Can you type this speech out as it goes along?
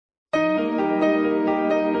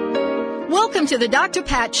Welcome to the Dr.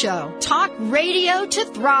 Pat Show. Talk radio to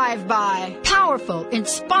thrive by. Powerful,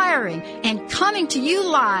 inspiring, and coming to you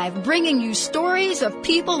live, bringing you stories of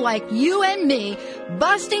people like you and me,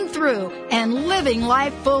 busting through and living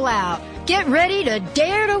life full out. Get ready to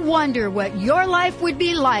dare to wonder what your life would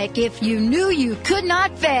be like if you knew you could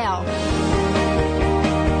not fail.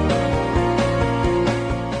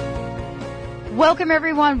 Welcome,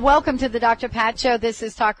 everyone. Welcome to the Dr. Pat Show. This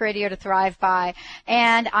is Talk Radio to Thrive By,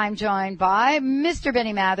 and I'm joined by Mr.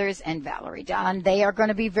 Benny Mathers and Valerie Dunn. They are going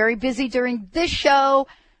to be very busy during this show.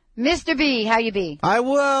 Mr. B, how you be? I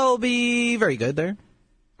will be very good there.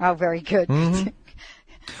 Oh, very good. Mm-hmm.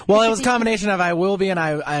 Well, it was a combination of I will be and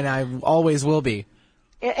I always will be.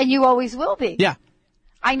 And you always will be. Yeah.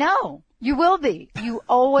 I know. You will be. You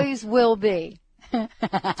always will be.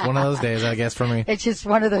 It's one of those days, I guess, for me. It's just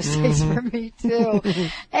one of those days for me, too.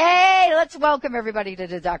 Hey, let's welcome everybody to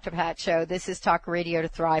the Dr. Pat Show. This is Talk Radio to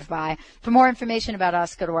Thrive By. For more information about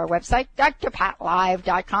us, go to our website,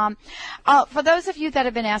 drpatlive.com. For those of you that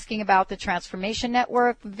have been asking about the Transformation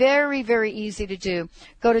Network, very, very easy to do.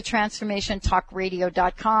 Go to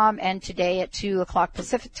transformationtalkradio.com, and today at 2 o'clock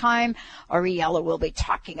Pacific time, Ariella will be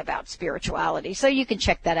talking about spirituality. So you can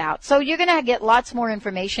check that out. So you're going to get lots more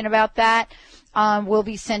information about that. We'll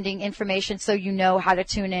be sending information so you know how to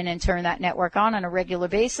tune in and turn that network on a regular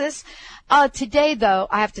basis. Today, though,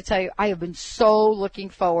 I have to tell you, I have been so looking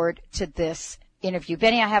forward to this interview.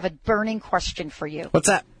 Benny, I have a burning question for you. What's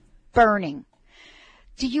that? Burning.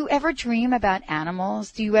 Do you ever dream about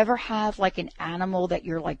animals? Do you ever have, like, an animal that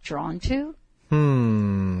you're, like, drawn to?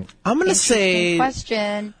 I'm going to say...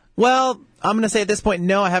 question. Well, I'm going to say at this point,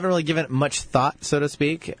 no, I haven't really given it much thought, so to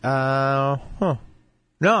speak.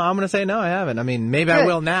 No, I'm going to say no, I haven't. I mean, maybe I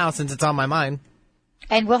will now since it's on my mind.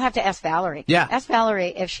 And we'll have to ask Valerie. Yeah. Ask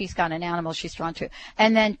Valerie if she's got an animal she's drawn to.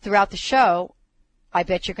 And then throughout the show, I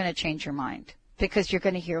bet you're going to change your mind because you're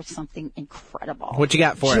going to hear something incredible. What you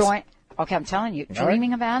got for us? Okay, I'm telling you,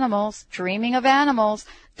 dreaming of animals,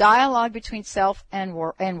 dialogue between self and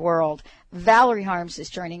world. Valerie Harms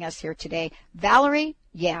is joining us here today. Valerie,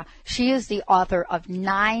 she is the author of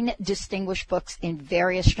 9 distinguished books in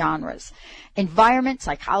various genres. Environment,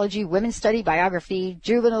 psychology, women's study, biography,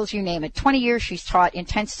 juveniles, you name it. 20 years she's taught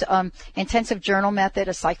intensive journal method,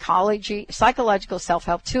 a psychological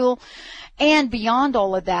self-help tool. And beyond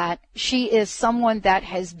all of that, she is someone that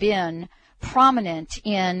has been prominent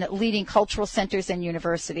in leading cultural centers and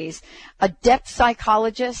universities. A depth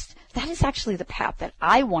psychologist, that is actually the path that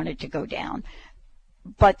I wanted to go down,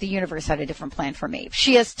 but the universe had a different plan for me.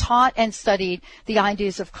 She has taught and studied the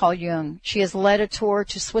ideas of Carl Jung. She has led a tour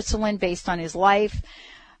to Switzerland based on his life.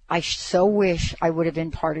 I so wish I would have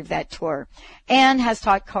been part of that tour. And has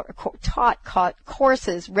taught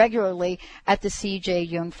courses regularly at the C.J.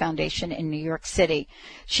 Jung Foundation in New York City.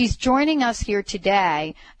 She's joining us here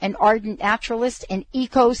today, an ardent naturalist and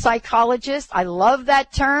eco-psychologist. I love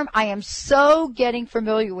that term. I am so getting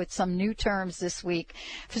familiar with some new terms this week.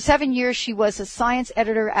 For 7 years, she was a science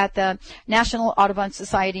editor at the National Audubon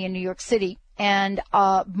Society in New York City, and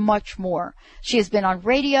much more. She has been on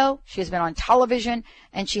radio, she has been on television,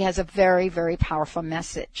 and she has a very, very powerful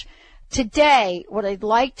message. Today, what I'd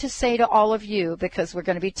like to say to all of you, because we're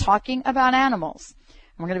going to be talking about animals,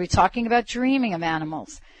 and we're going to be talking about dreaming of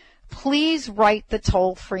animals, please write the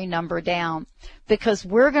toll-free number down, because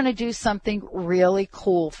we're going to do something really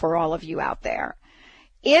cool for all of you out there.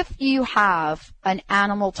 If you have an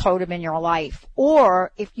animal totem in your life,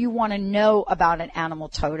 or if you want to know about an animal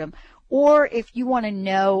totem, or if you want to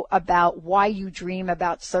know about why you dream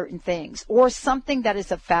about certain things, or something that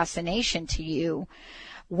is a fascination to you,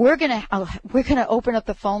 we're gonna open up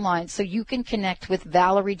the phone line so you can connect with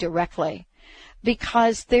Valerie directly,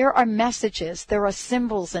 because there are messages, there are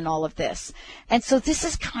symbols in all of this. And so this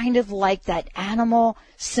is kind of like that animal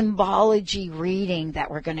symbology reading that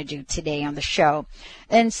we're going to do today on the show.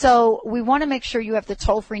 And so we want to make sure you have the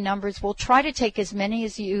toll-free numbers. We'll try to take as many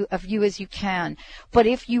of you as you can. But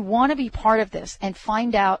if you want to be part of this and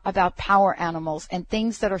find out about power animals and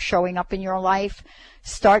things that are showing up in your life,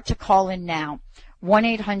 start to call in now.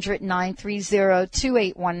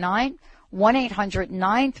 1-800-930-2819.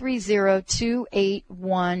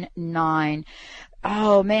 1-800-930-2819.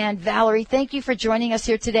 Oh, man, Valerie, thank you for joining us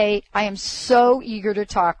here today. I am so eager to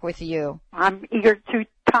talk with you. I'm eager to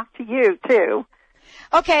talk to you, too.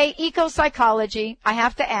 Okay, eco-psychology, I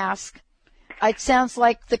have to ask. It sounds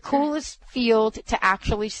like the coolest field to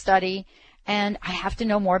actually study, and I have to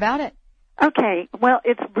know more about it. Okay, well,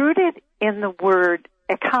 it's rooted in the word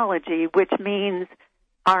ecology, which means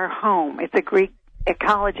our home.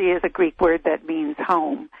 Ecology is a Greek word that means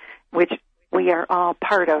home, which we are all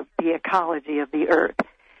part of the ecology of the earth.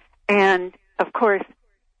 And of course,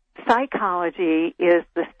 psychology is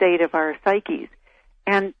the state of our psyches.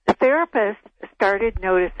 And therapists started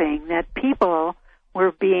noticing that people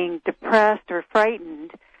were being depressed or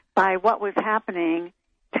frightened by what was happening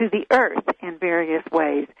to the earth in various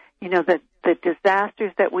ways. You know, the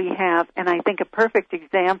disasters that we have, and I think a perfect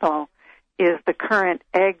example is the current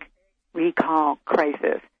egg recall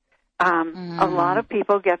crisis. A lot of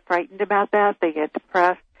people get frightened about that. They get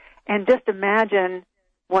depressed. And just imagine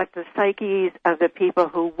what the psyches of the people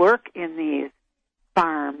who work in these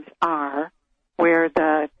farms are, where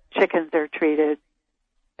the chickens are treated,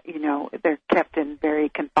 you know, they're kept in very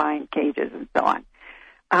confined cages and so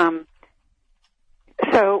on.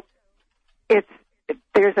 So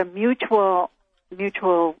there's a mutual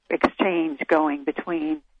exchange going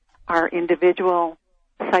between our individual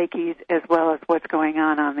psyches as well as what's going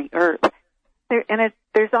on the earth.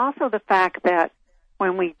 There's also the fact that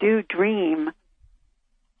when we do dream,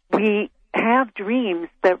 we have dreams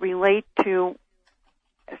that relate to,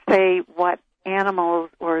 say, what animals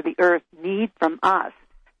or the earth need from us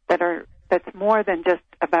that's more than just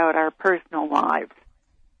about our personal lives.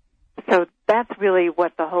 So that's really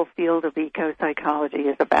what the whole field of eco-psychology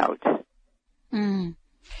is about.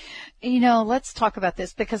 You know, let's talk about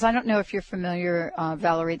this because I don't know if you're familiar,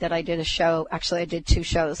 Valerie, that I did a show. Actually, I did 2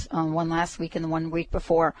 shows, one last week and the one week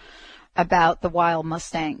before, about the wild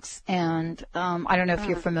Mustangs. And I don't know if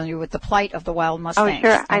you're familiar with the plight of the wild Mustangs. Oh,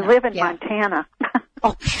 sure. I live in Montana.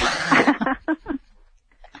 Oh,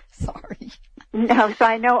 sorry. No, so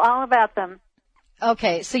I know all about them.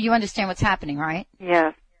 Okay, so you understand what's happening, right?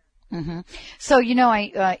 Yes. Mm-hmm. So, you know,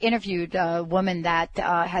 I interviewed a woman that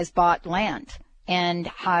has bought land and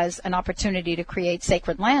has an opportunity to create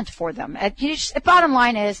sacred land for them. Bottom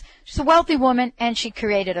line is, she's a wealthy woman, and she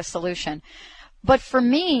created a solution. But for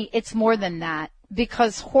me, it's more than that,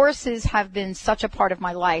 because horses have been such a part of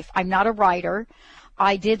my life. I'm not a rider.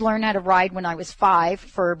 I did learn how to ride when I was 5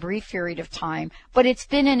 for a brief period of time, but it's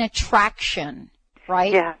been an attraction,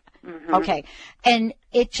 right? Yeah. Mm-hmm. Okay. And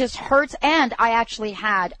it just hurts. And I actually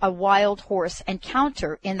had a wild horse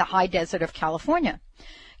encounter in the high desert of California,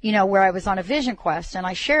 you know, where I was on a vision quest, and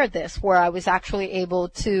I shared this, where I was actually able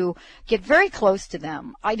to get very close to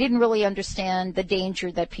them. I didn't really understand the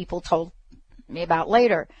danger that people told me about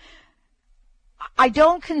later. I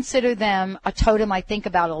don't consider them a totem I think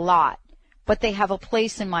about a lot, but they have a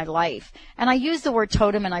place in my life. And I use the word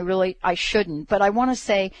totem, and I shouldn't, but I want to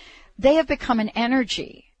say they have become an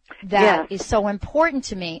energy that is so important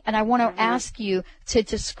to me. And I want to ask you to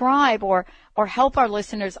describe or help our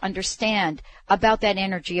listeners understand about that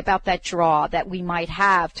energy, about that draw that we might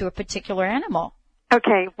have to a particular animal.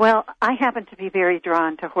 Okay, well, I happen to be very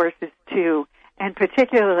drawn to horses too, and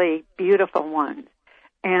particularly beautiful ones.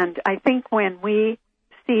 And I think when we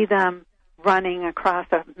see them running across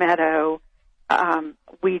a meadow,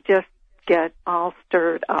 we just get all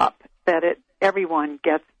stirred up, that everyone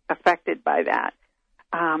gets affected by that.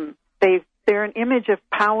 They're an image of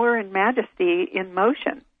power and majesty in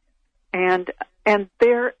motion, and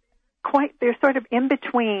they're sort of in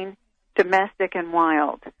between domestic and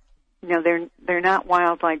wild. You know, they're not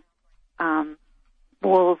wild like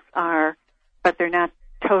wolves are, but they're not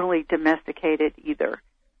totally domesticated either.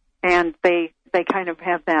 And they kind of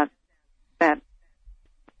have that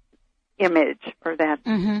image or that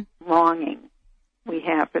longing we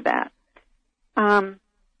have for that.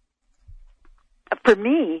 For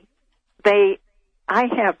me, I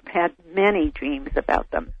have had many dreams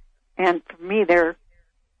about them, and for me, they're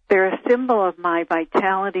a symbol of my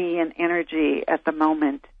vitality and energy at the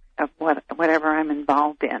moment of whatever I'm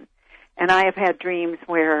involved in. And I have had dreams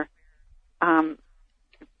where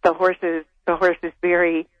the horse is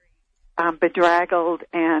very bedraggled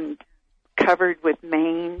and covered with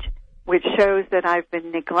mange, which shows that I've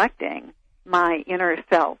been neglecting my inner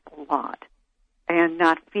self a lot and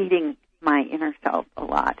not feeding my inner self a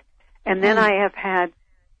lot. And then I have had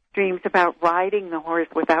dreams about riding the horse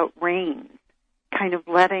without reins, kind of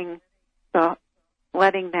letting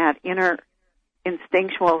that inner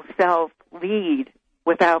instinctual self lead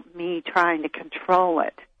without me trying to control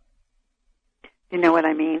it. You know what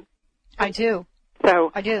I mean? I do.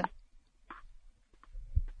 So I do.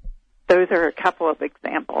 Those are a couple of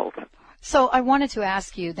examples. So I wanted to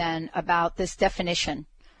ask you then about this definition,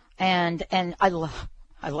 and I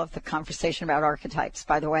love the conversation about archetypes,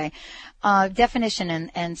 by the way.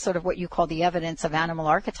 Definition and sort of what you call the evidence of animal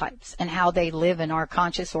archetypes and how they live in our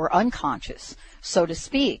conscious or unconscious, so to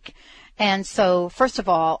speak. And so, first of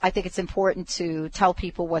all, I think it's important to tell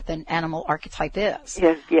people what an animal archetype is.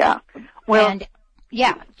 Yes, yeah. Well, and,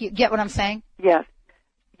 yeah, you get what I'm saying? Yes.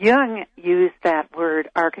 Jung used that word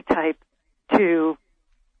archetype to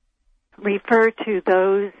refer to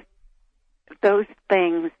those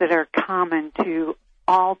things that are common to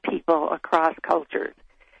all people across cultures.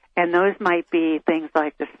 And those might be things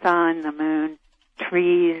like the sun, the moon,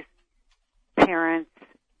 trees, parents.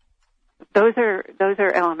 Those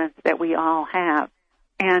are elements that we all have.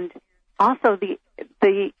 And also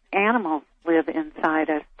the animals live inside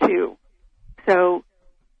us too. So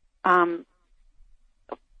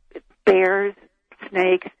bears,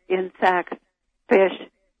 snakes, insects, fish,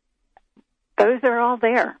 those are all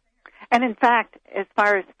there. And in fact, as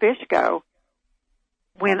far as fish go,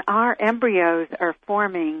 when our embryos are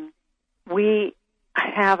forming, we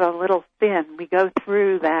have a little fin. We go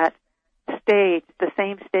through that stage, the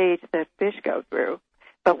same stage that fish go through,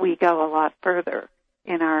 but we go a lot further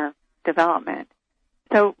in our development.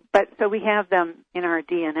 So we have them in our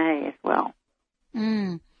DNA as well.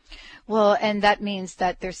 Well, and that means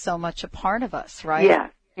that there's so much a part of us,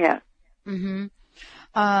 right? Yes. Mm-hmm.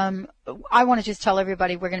 I want to just tell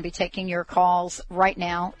everybody we're going to be taking your calls right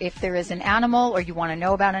now. If there is an animal or you want to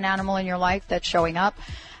know about an animal in your life that's showing up,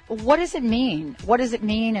 what does it mean? What does it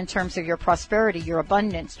mean in terms of your prosperity, your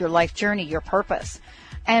abundance, your life journey, your purpose?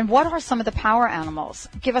 And what are some of the power animals?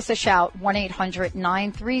 Give us a shout,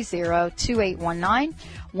 1-800-930-2819,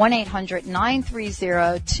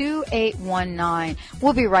 1-800-930-2819.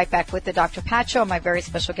 We'll be right back with the Dr. Pat Show and my very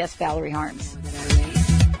special guest, Valerie Harms.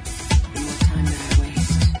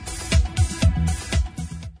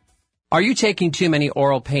 Are you taking too many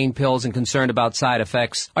oral pain pills and concerned about side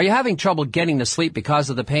effects? Are you having trouble getting to sleep because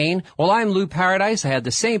of the pain? Well, I'm Lou Paradise. I had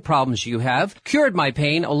the same problems you have. Cured my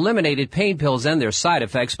pain, eliminated pain pills and their side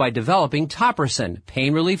effects by developing Topricin,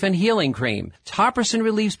 pain relief and healing cream. Topricin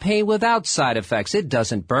relieves pain without side effects. It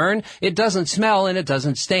doesn't burn, it doesn't smell, and it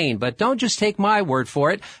doesn't stain. But don't just take my word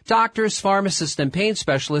for it. Doctors, pharmacists, and pain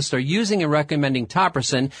specialists are using and recommending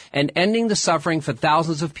Topricin and ending the suffering for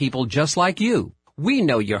thousands of people just like you. We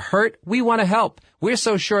know you're hurt. We want to help. We're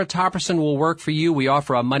so sure Topricin will work for you, we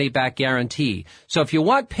offer a money-back guarantee. So if you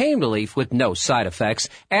want pain relief with no side effects,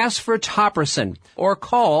 ask for Topricin or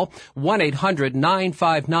call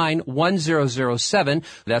 1-800-959-1007.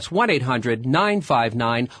 That's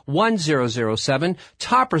 1-800-959-1007.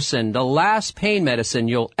 Topricin, the last pain medicine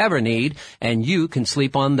you'll ever need, and you can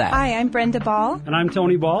sleep on that. Hi, I'm Brenda Ball. And I'm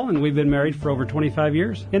Tony Ball, and we've been married for over 25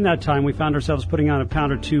 years. In that time, we found ourselves putting on a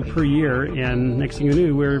pound or two per year, and next thing you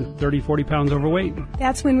knew, we're 30, 40 pounds overweight.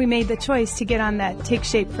 That's when we made the choice to get on that Take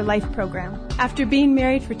Shape for Life program. After being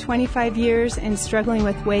married for 25 years and struggling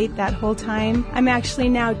with weight that whole time, I'm actually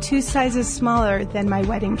now 2 sizes smaller than my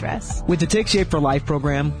wedding dress. With the Take Shape for Life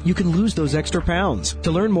program, you can lose those extra pounds.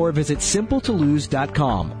 To learn more, visit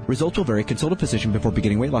simpletolose.com. Results will vary. Consult a physician before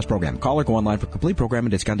beginning weight loss program. Call or go online for complete program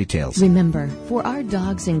and discount details. Remember, for our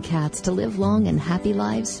dogs and cats to live long and happy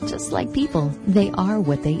lives, just like people, they are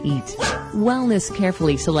what they eat. Wellness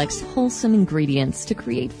carefully selects wholesome ingredients to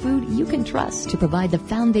create food you can trust to provide the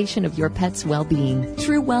foundation of your pet's well-being.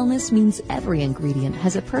 True wellness means every ingredient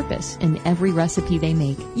has a purpose in every recipe they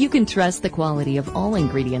make. You can trust the quality of all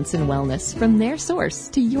ingredients in wellness from their source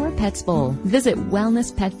to your pet's bowl. Visit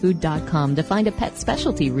wellnesspetfood.com to find a pet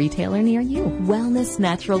specialty retailer near you. Wellness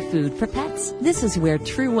natural food for pets. This is where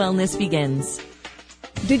true wellness begins.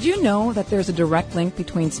 Did you know that there's a direct link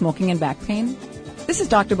between smoking and back pain? This is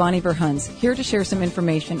Dr. Bonnie Verhuns, here to share some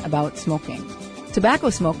information about smoking. Tobacco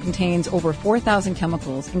smoke contains over 4,000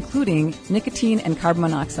 chemicals, including nicotine and carbon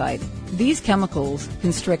monoxide. These chemicals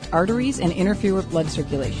constrict arteries and interfere with blood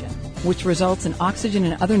circulation, which results in oxygen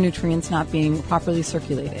and other nutrients not being properly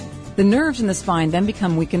circulated. The nerves in the spine then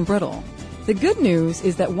become weak and brittle. The good news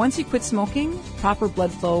is that once you quit smoking, proper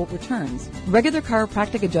blood flow returns. Regular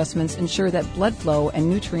chiropractic adjustments ensure that blood flow and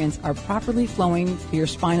nutrients are properly flowing to your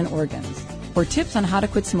spine and organs. For tips on how to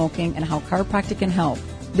quit smoking and how chiropractic can help,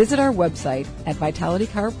 visit our website at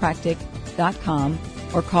vitalitychiropractic.com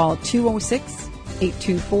or call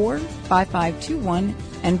 206-824-5521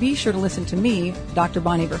 and be sure to listen to me, Dr.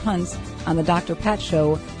 Bonnie Verhuns, on the Dr. Pat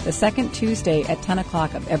Show the second Tuesday at 10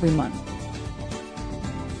 o'clock of every month.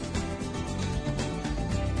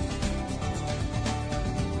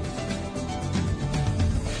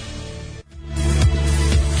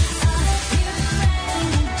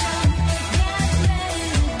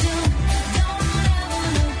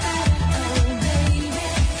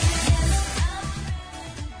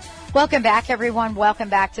 Welcome back, everyone. Welcome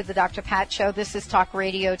back to the Dr. Pat Show. This is Talk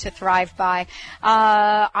Radio to Thrive By.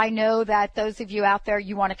 I know that those of you out there,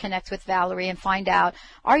 you want to connect with Valerie and find out,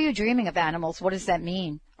 are you dreaming of animals? What does that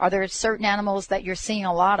mean? Are there certain animals that you're seeing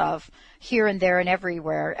a lot of here and there and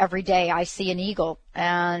everywhere? Every day I see an eagle.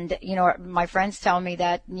 And, you know, my friends tell me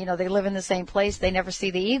that, you know, they live in the same place. They never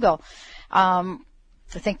see the eagle.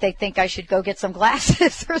 I think they think I should go get some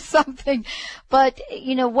glasses or something. But,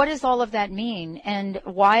 what does all of that mean? And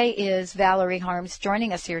why is Valerie Harms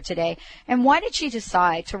joining us here today? And why did she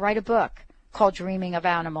decide to write a book called Dreaming of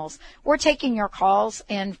Animals? We're taking your calls,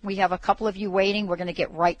 and we have a couple of you waiting. We're going to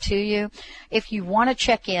get right to you. If you want to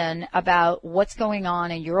check in about what's going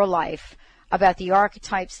on in your life, about the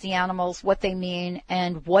archetypes, the animals, what they mean,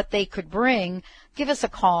 and what they could bring, give us a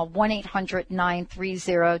call,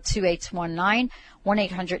 1-800-930-2819,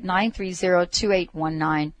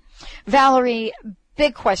 1-800-930-2819. Valerie,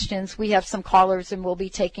 big questions. We have some callers, and we'll be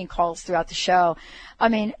taking calls throughout the show. I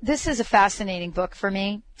mean, this is a fascinating book for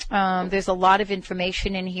me. There's a lot of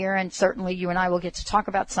information in here, and certainly you and I will get to talk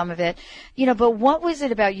about some of it. But what was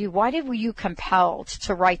it about you? Why were you compelled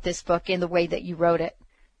to write this book in the way that you wrote it?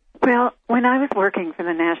 Well, when I was working for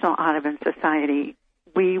the National Audubon Society,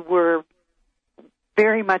 we were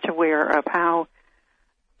very much aware of how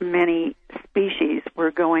many species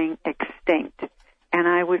were going extinct, and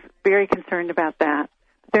I was very concerned about that.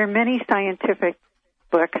 There are many scientific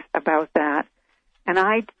books about that, and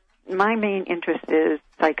my main interest is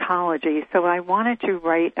psychology, so I wanted to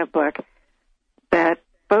write a book that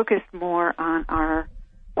focused more on our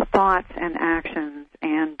thoughts and actions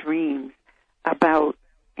and dreams about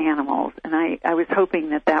animals, and I was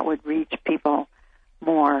hoping that would reach people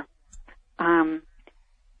more. I'm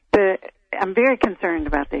very concerned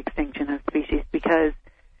about the extinction of species because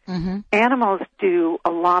animals do a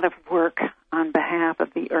lot of work on behalf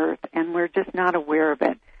of the earth, and we're just not aware of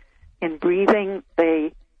it. In breathing,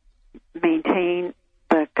 they maintain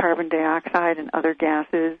the carbon dioxide and other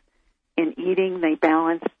gases. In eating, they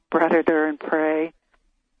balance predator and prey.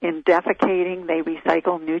 In defecating, they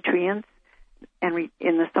recycle nutrients in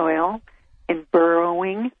the soil. In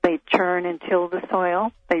burrowing, they churn and till the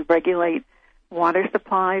soil. They regulate water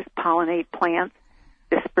supplies, pollinate plants,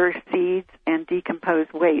 disperse seeds, and decompose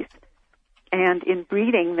waste. And in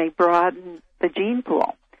breeding, they broaden the gene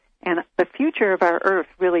pool. And the future of our Earth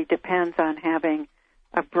really depends on having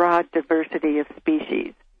a broad diversity of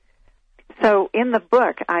species. So in the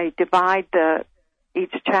book, I divide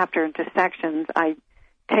each chapter into sections. I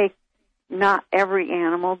take not every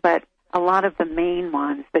animal, but a lot of the main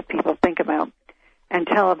ones that people think about and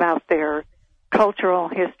tell about their cultural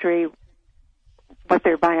history, what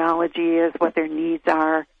their biology is, what their needs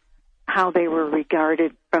are, how they were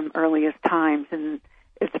regarded from earliest times. And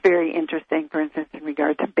it's very interesting, for instance, in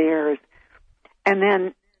regard to bears. And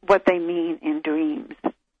then what they mean in dreams.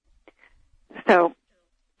 So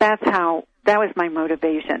that was my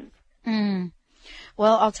motivation.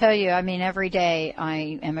 Well, I'll tell you, I mean, every day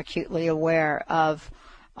I am acutely aware of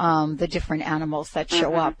the different animals that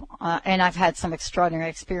show up. And I've had some extraordinary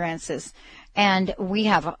experiences. And we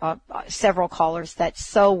have several callers that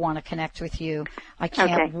so want to connect with you. I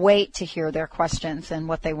can't wait to hear their questions and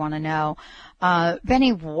what they want to know.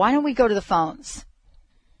 Benny, why don't we go to the phones?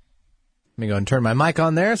 Let me go and turn my mic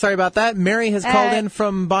on there. Sorry about that. Mary has called in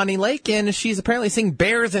from Bonnie Lake, and she's apparently seeing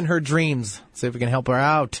bears in her dreams. Let's see if we can help her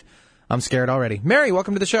out. I'm scared already. Mary,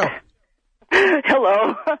 welcome to the show.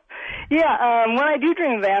 Hello. Yeah, when I do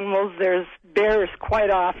dream of animals, there's bears quite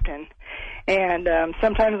often. And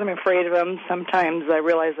sometimes I'm afraid of them. Sometimes I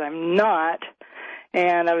realize I'm not.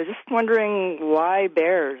 And I was just wondering, why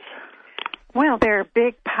bears? Well, they're a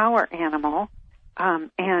big power animal.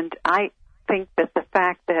 And I think that the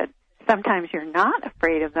fact that sometimes you're not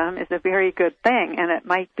afraid of them is a very good thing. And it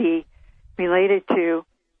might be related to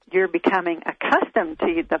you're becoming accustomed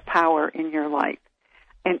to the power in your life.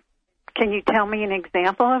 And can you tell me an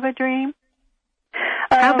example of a dream?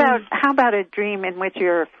 How about a dream in which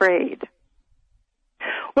you're afraid?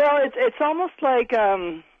 Well, it's almost like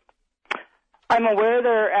I'm aware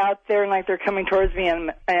they're out there and like they're coming towards me,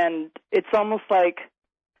 and it's almost like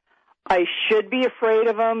I should be afraid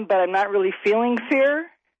of them, but I'm not really feeling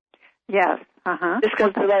fear. Yes. Just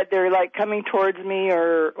because they're like coming towards me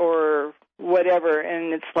or whatever,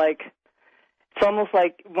 and it's almost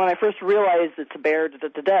like when I first realized it's a bear,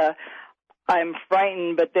 I'm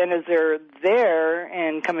frightened, but then as they're there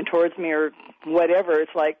and coming towards me or whatever,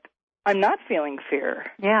 it's like I'm not feeling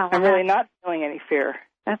fear. Yeah. I'm really not feeling any fear.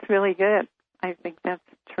 That's really good. I think that's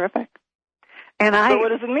terrific. And so what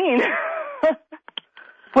does it mean?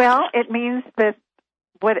 Well, it means that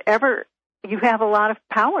whatever, you have a lot of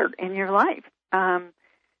power in your life. And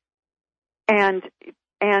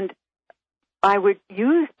I would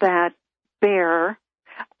use that bear.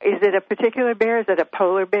 Is it a particular bear? Is it a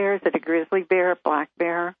polar bear? Is it a grizzly bear, a black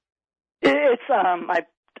bear? It's,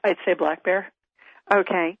 I'd say black bear.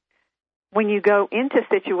 Okay. When you go into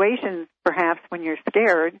situations, perhaps when you're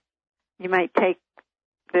scared, you might take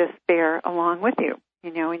this bear along with you,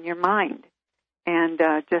 in your mind. and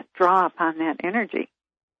just draw upon that energy.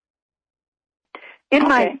 In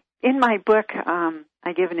my book,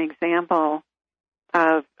 I give an example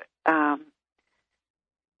of a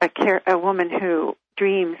woman who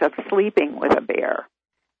dreams of sleeping with a bear,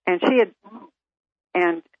 and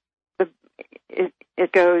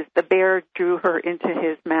it goes, the bear drew her into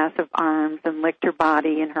his massive arms and licked her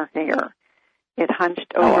body and her hair. It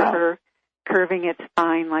hunched over her, curving its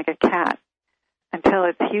spine like a cat, until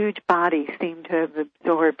its huge body seemed to have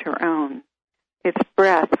absorbed her own. Its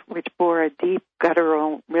breath, which bore a deep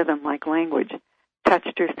guttural rhythm like language,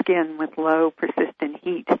 touched her skin with low, persistent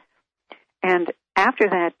heat. And after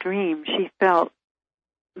that dream, she felt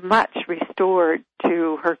much restored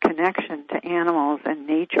to her connection to animals and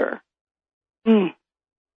nature.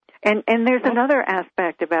 And there's another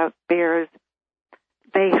aspect about bears.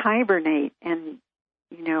 They hibernate and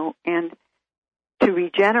to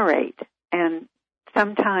regenerate. And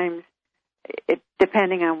sometimes,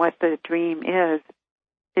 depending on what the dream is,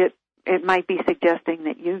 it might be suggesting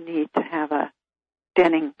that you need to have a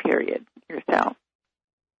denning period yourself.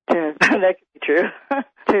 That could be true.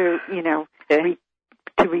 To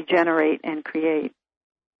regenerate and create.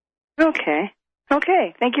 Okay.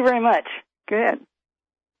 Thank you very much. Good.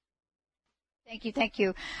 Thank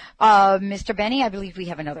you. Mr. Benny, I believe we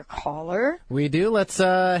have another caller. We do. Let's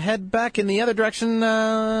head back in the other direction,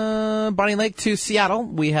 Bonnie Lake to Seattle.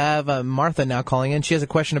 We have Martha now calling in. She has a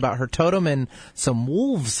question about her totem and some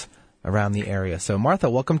wolves around the area. So, Martha,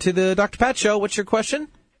 welcome to the Dr. Pat Show. What's your question?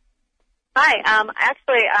 Hi.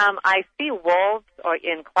 I see wolves or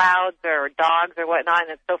in clouds or dogs or whatnot,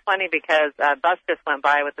 and it's so funny because a bus just went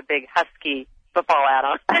by with a big husky football hat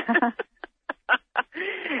on.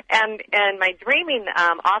 And my dreaming,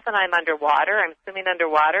 often I'm underwater. I'm swimming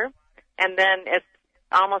underwater, and then it's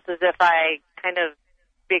almost as if I kind of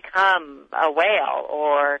become a whale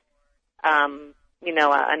or,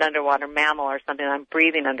 an underwater mammal or something. I'm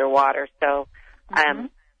breathing underwater. So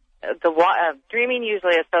dreaming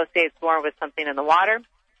usually associates more with something in the water.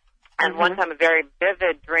 And one time, a very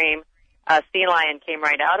vivid dream, a sea lion came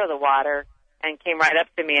right out of the water and came right up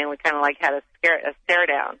to me, and we kind of like had a stare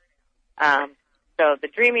down. So the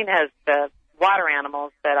dreaming has the water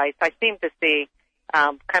animals that I seem to see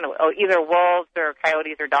kind of either wolves or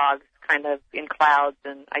coyotes or dogs kind of in clouds,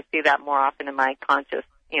 and I see that more often in my conscious,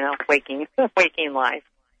 waking life.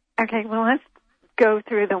 Okay, well, let's go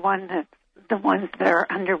through the ones that are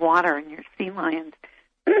underwater and your sea lions.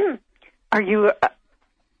 Are you,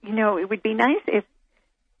 it would be nice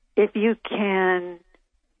if you can,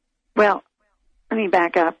 well, let me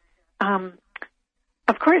back up.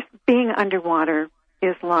 Of course, being underwater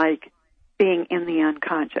is like being in the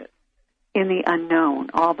unconscious, in the unknown,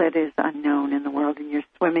 all that is unknown in the world, and you're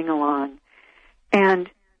swimming along. And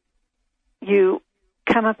you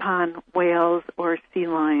come upon whales or sea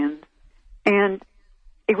lions, and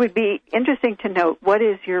it would be interesting to note, what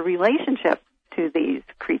is your relationship to these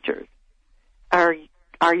creatures? Are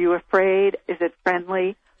you afraid? Is it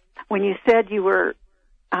friendly? When you said you were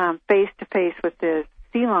face-to-face with the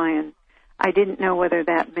sea lion, I didn't know whether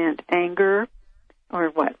that meant anger or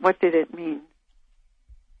what. What did it mean?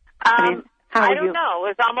 I don't know. It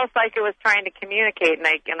was almost like it was trying to communicate, and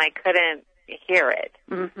I couldn't hear it.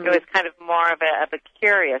 Mm-hmm. It was kind of more of a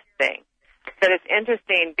curious thing. But it's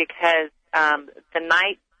interesting because the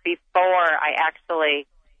night before I actually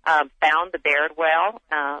found the Baird whale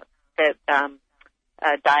that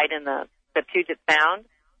died in the Puget Sound.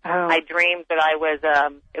 Oh. I dreamed that I was,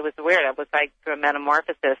 it was weird. It was like through a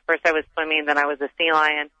metamorphosis. First I was swimming, then I was a sea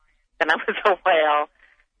lion, then I was a whale,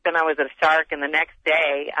 then I was a shark, and the next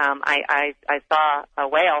day I saw a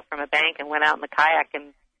whale from a bank and went out in the kayak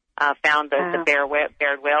and found the Baird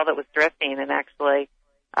whale that was drifting, and actually,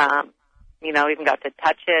 even got to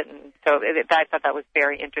touch it. And so I thought that was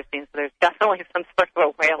very interesting. So there's definitely some sort of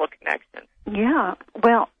a whale connection. Yeah.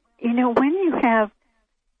 Well, when you have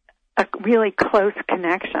a really close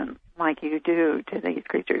connection like you do to these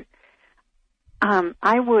creatures,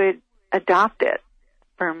 I would adopt it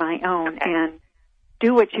for my own and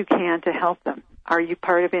do what you can to help them. Are you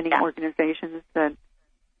part of any organizations that,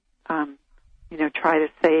 try to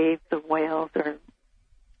save the whales or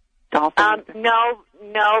dolphins?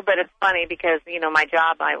 No, but it's funny because, my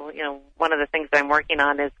job, one of the things I'm working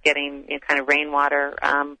on is getting kind of rainwater,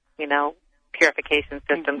 purification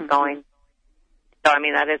systems going. So,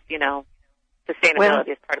 that is, sustainability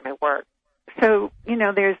is part of my work. So,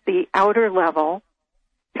 there's the outer level,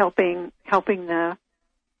 helping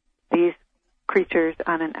these creatures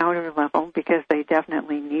on an outer level because they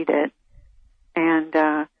definitely need it. And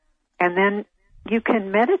then you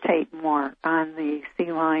can meditate more on the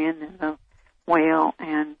sea lion and the whale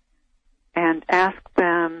and and ask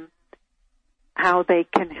them how they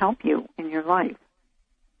can help you in your life,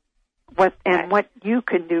 what you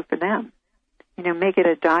can do for them. Make it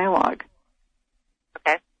a dialogue.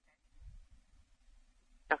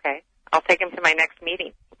 Okay. I'll take him to my next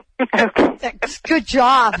meeting. Okay. Good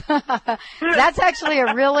job. That's actually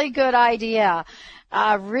a really good idea.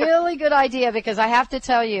 A really good idea, because I have to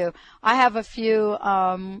tell you, I have a few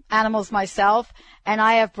animals myself, and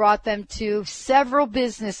I have brought them to several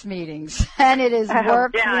business meetings, and it has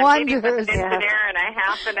worked wonders. Yeah, I'm there in a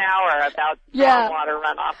half an hour about stormwater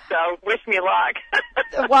runoff, so wish me luck.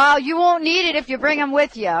 Well, you won't need it if you bring them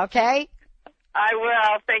with you, okay? I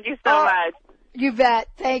will. Thank you so much. You bet.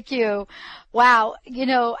 Thank you. Wow.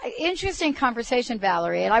 Interesting conversation,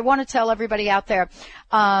 Valerie. And I want to tell everybody out there,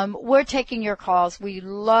 we're taking your calls. We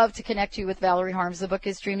love to connect you with Valerie Harms. The book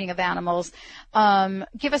is Dreaming of Animals.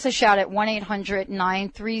 Give us a shout at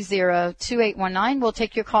 1-800-930-2819. We'll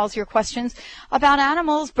take your calls, your questions about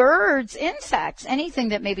animals, birds, insects, anything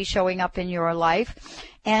that may be showing up in your life.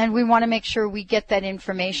 And we want to make sure we get that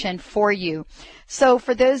information for you. So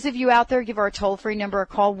for those of you out there, give our toll-free number a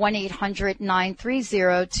call,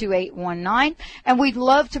 1-800-930-2819. And we'd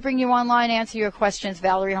love to bring you online, answer your questions.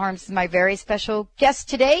 Valerie Harms is my very special guest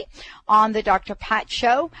today on the Dr. Pat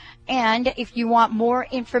Show. And if you want more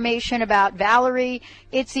information about Valerie,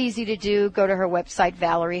 it's easy to do. Go to her website,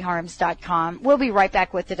 valerieharms.com. We'll be right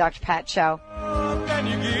back with the Dr. Pat Show.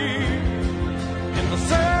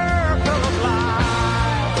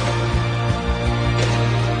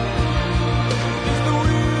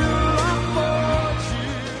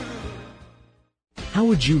 How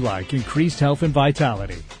would you like increased health and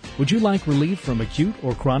vitality? Would you like relief from acute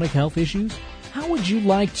or chronic health issues? How would you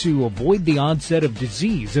like to avoid the onset of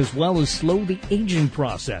disease as well as slow the aging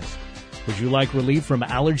process? Would you like relief from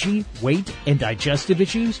allergy, weight, and digestive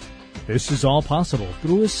issues? This is all possible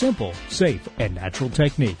through a simple, safe, and natural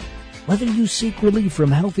technique. Whether you seek relief from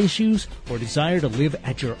health issues or desire to live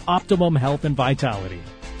at your optimum health and vitality,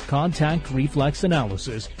 contact reflex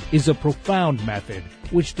analysis is a profound method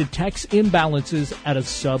which detects imbalances at a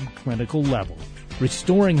subclinical level,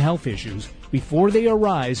 restoring health issues before they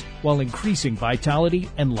arise while increasing vitality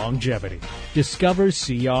and longevity. Discover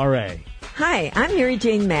CRA. Hi, I'm Mary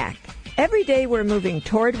Jane Mack. Every day we're moving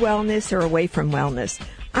toward wellness or away from wellness.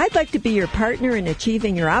 I'd like to be your partner in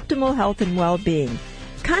achieving your optimal health and well-being.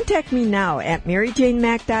 Contact me now at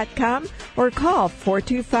maryjanemack.com or call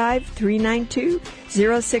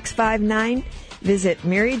 425-392-0659. Visit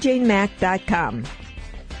maryjanemack.com.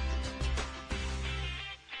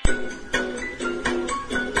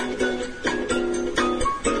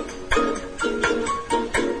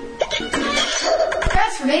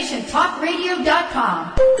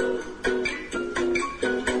 TransformationTalkRadio.com.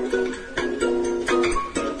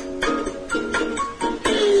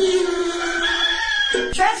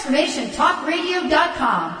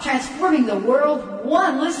 TransformationTalkRadio.com. Transforming the world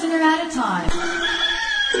one listener at a time.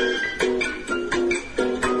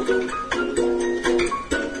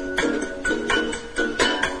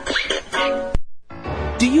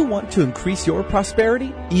 Do you want to increase your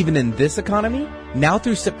prosperity, even in this economy? Now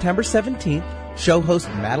through September 17th, show host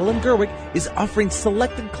Madeline Gerwick is offering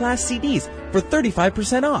selected class CDs for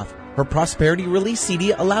 35% off. Her Prosperity Release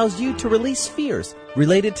CD allows you to release fears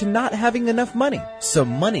related to not having enough money, so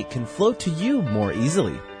money can flow to you more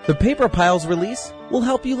easily. The Paper Piles release will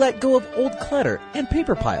help you let go of old clutter and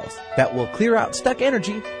paper piles that will clear out stuck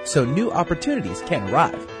energy so new opportunities can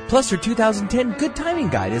arrive. Plus, her 2010 Good Timing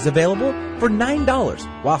Guide is available for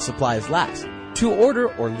 $9 while supplies last. To order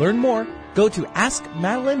or learn more, go to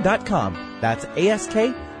AskMadeline.com. That's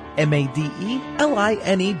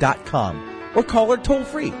AskMadeline.com. Or call her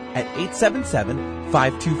toll-free at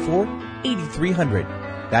 877-524-8300.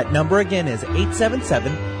 That number again is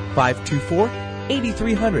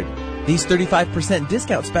 877-524-8300. These 35%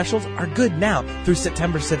 discount specials are good now through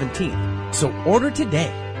September 17th. So order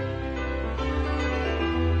today.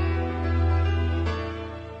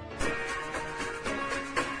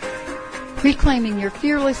 Reclaiming your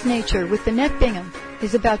fearless nature with Annette Bingham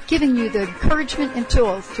is about giving you the encouragement and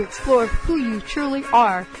tools to explore who you truly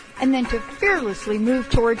are and then to fearlessly move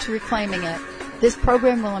towards reclaiming it. This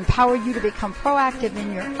program will empower you to become proactive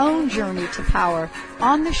in your own journey to power.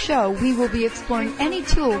 On the show, we will be exploring any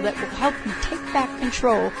tool that will help you take back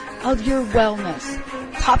control of your wellness.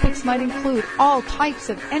 Topics might include all types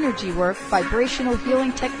of energy work, vibrational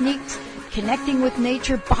healing techniques, connecting with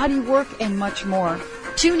nature, body work, and much more.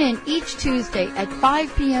 Tune in each Tuesday at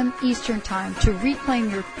 5 p.m. Eastern Time to reclaim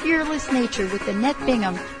your fearless nature with Annette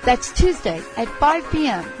Bingham. That's Tuesday at 5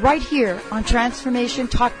 p.m. right here on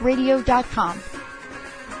TransformationTalkRadio.com.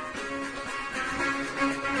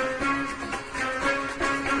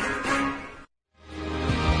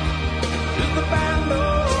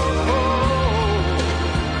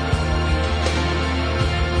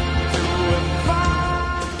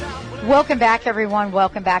 Welcome back, everyone.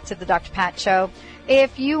 Welcome back to the Dr. Pat Show.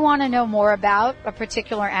 If you want to know more about a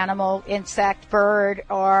particular animal, insect, bird,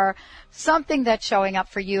 or something that's showing up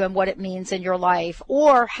for you and what it means in your life,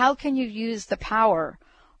 or how can you use the power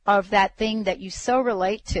of that thing that you so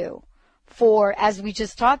relate to for, as we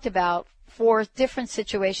just talked about, for different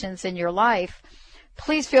situations in your life,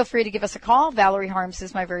 please feel free to give us a call. Valerie Harms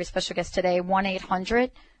is my very special guest today,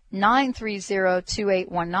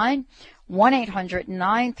 1-800-930-2819.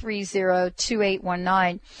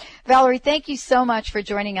 1-800-930-2819. Valerie, thank you so much for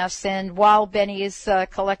joining us. And while Benny is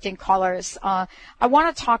collecting callers, I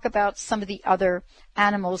want to talk about some of the other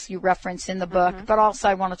animals you reference in the book, but also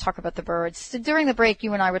I want to talk about the birds. So during the break,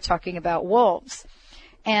 you and I were talking about wolves.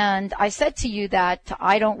 And I said to you that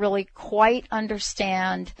I don't really quite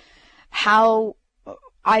understand how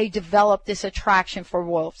I developed this attraction for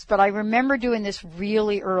wolves. But I remember doing this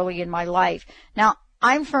really early in my life. Now,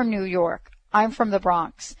 I'm from New York. I'm from the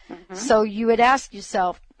Bronx. So you would ask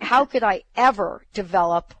yourself, how could I ever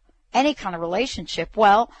develop any kind of relationship?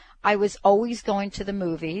 Well, I was always going to the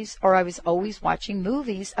movies, or I was always watching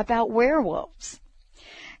movies about werewolves.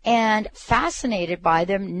 And fascinated by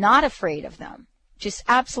them, not afraid of them. Just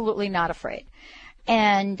absolutely not afraid.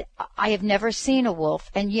 And I have never seen a wolf.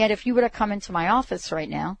 And yet, if you were to come into my office right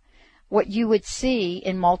now, what you would see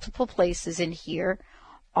in multiple places in here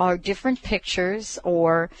are different pictures,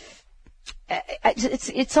 or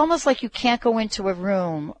it's almost like you can't go into a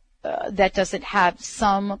room that doesn't have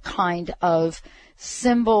some kind of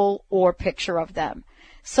symbol or picture of them.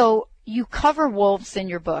 So you cover wolves in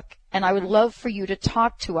your book, and I would love for you to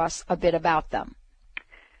talk to us a bit about them.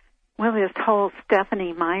 Well, this whole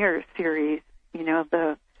Stephanie Meyer series, you know,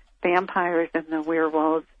 the vampires and the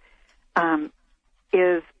werewolves,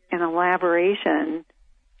 is an elaboration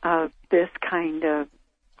of this kind of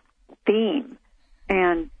theme.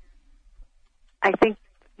 And I think,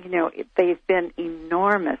 you know, they've been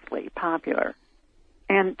enormously popular.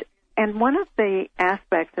 And one of the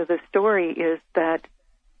aspects of the story is that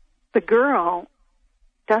the girl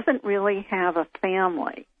doesn't really have a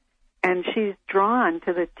family, and she's drawn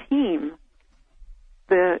to the team,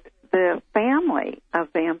 the family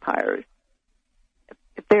of vampires.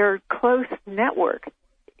 Their close network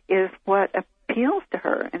is what appeals to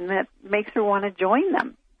her, and that makes her want to join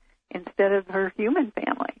them instead of her human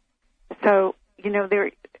family. So, you know,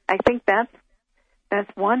 I think that's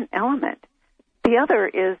one element. The other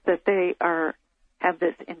is that they have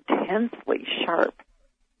this intensely sharp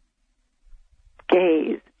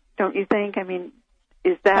gaze, don't you think? I mean,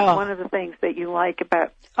 is that one of the things that you like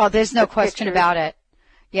about? Oh, there's no question about it.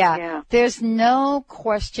 Yeah. There's no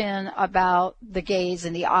question about the gaze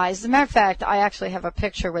and the eyes. As a matter of fact, I actually have a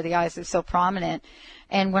picture where the eyes are so prominent.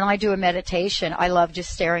 And when I do a meditation, I love just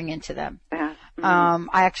staring into them. Yeah.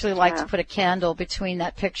 I actually like to put a candle between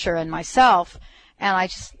that picture and myself. And I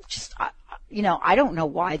just you know, I don't know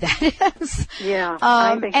why that is. Yeah.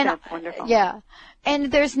 I think that's wonderful. Yeah. And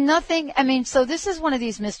there's nothing, I mean, so this is one of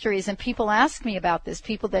these mysteries, and people ask me about this,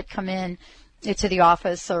 people that come in to the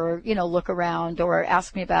office or, you know, look around or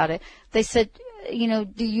ask me about it. They said, you know,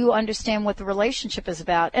 do you understand what the relationship is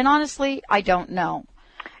about? And honestly, I don't know.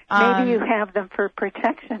 Maybe you have them for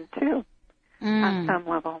protection, too, on some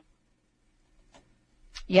level.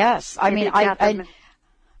 Yes. I mean,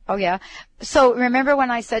 oh, yeah. So remember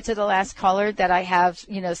when I said to the last caller that I have,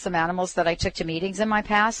 you know, some animals that I took to meetings in my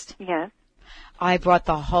past? Yes. I brought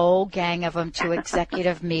the whole gang of them to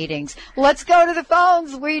executive meetings. Let's go to the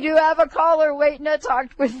phones. We do have a caller waiting to talk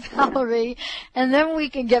with Valerie, and then we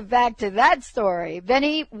can get back to that story.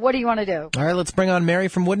 Benny, what do you want to do? All right, let's bring on Mary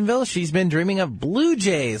from Woodinville. She's been dreaming of blue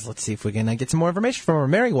jays. Let's see if we can get some more information from her.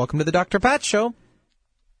 Mary, welcome to the Dr. Pat Show.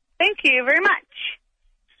 Thank you very much.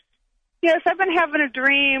 Yes, I've been having a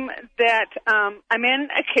dream that I'm in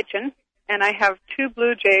a kitchen, and I have two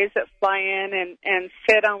blue jays that fly in and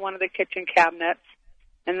sit on one of the kitchen cabinets.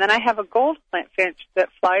 And then I have a gold flint finch that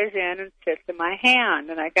flies in and sits in my hand,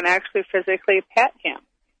 and I can actually physically pet him.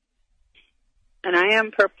 And I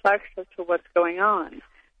am perplexed as to what's going on.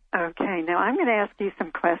 Okay, now I'm going to ask you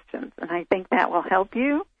some questions, and I think that will help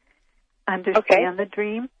you understand the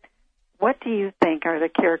dream. What do you think are the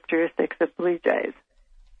characteristics of blue jays?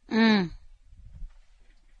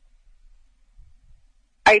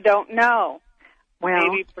 I don't know. Well,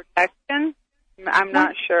 maybe protection? I'm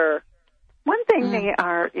not sure. One thing they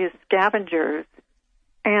are is scavengers.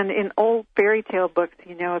 And in old fairy tale books,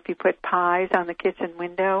 you know, if you put pies on the kitchen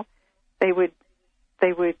window, they would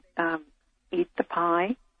eat the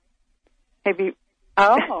pie. Have you?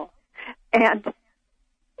 Oh. and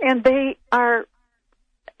they are,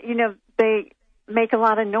 you know, they make a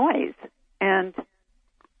lot of noise, and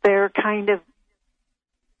they're kind of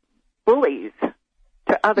bullies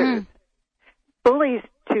to others. Bullies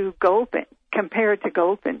to compared to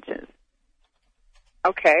goldfinches.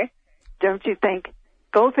 Okay. Don't you think?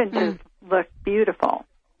 Goldfinches look beautiful.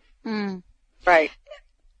 Right.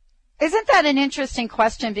 Isn't that an interesting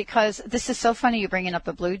question? Because this is so funny you bringing up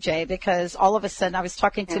the blue jay, because all of a sudden I was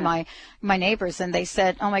talking to my neighbors and they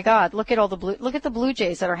said, "Oh my God, look at the blue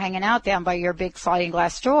jays that are hanging out down by your big sliding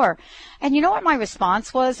glass door." And you know what my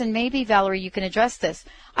response was? And maybe Valerie, you can address this.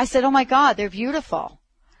 I said, "Oh my God, they're beautiful."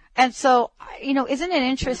 And so, isn't it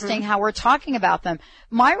interesting how we're talking about them?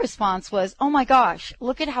 My response was, "Oh my gosh,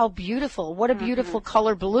 look at how beautiful, what a beautiful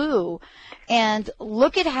color blue. And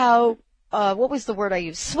look at how, what was the word I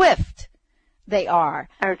used? Swift they are."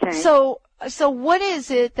 Okay. So what is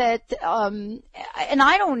it that, and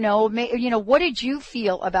I don't know, what did you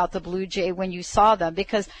feel about the blue jay when you saw them?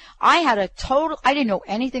 Because I didn't know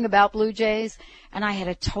anything about blue jays, and I had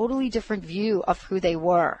a totally different view of who they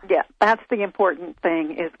were. Yeah, that's the important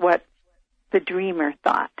thing, is what the dreamer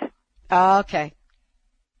thought. Okay.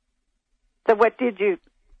 So what did you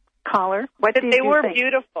call her? What did they you were think?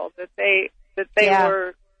 beautiful, that they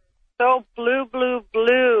were so blue for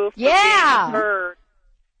being a bird,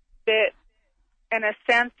 that in a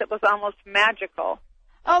sense it was almost magical.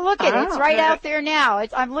 Oh, look at it. It's right out there now.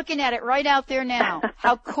 I'm looking at it right out there now.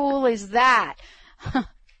 How cool is that?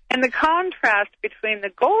 And the contrast between the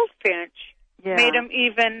goldfinch made them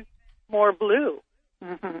even more blue.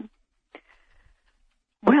 Mm-hmm.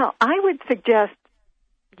 Well, I would suggest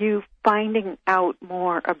you finding out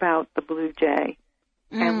more about the blue jay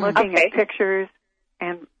and looking at pictures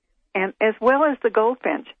and as well as the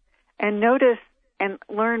goldfinch, and notice and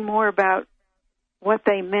learn more about what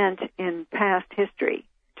they meant in past history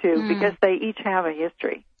too, because they each have a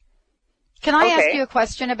history. Can I ask you a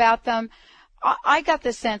question about them? I got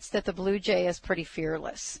the sense that the blue jay is pretty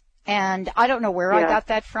fearless. And I don't know where I got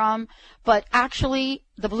that from, but actually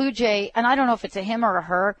the blue jay, and I don't know if it's a him or a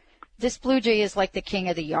her, this blue jay is like the king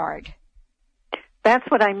of the yard. That's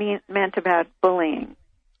what I meant about bullying.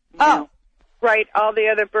 Oh. Right, all the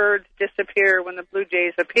other birds disappear when the blue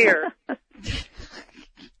jays appear.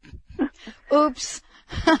 Oops.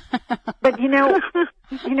 But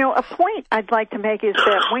a point I'd like to make is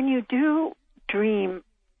that when you do dream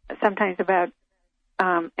sometimes about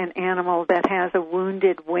an animal that has a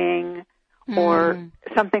wounded wing or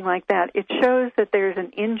something like that, it shows that there's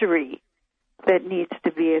an injury that needs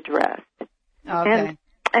to be addressed. Okay.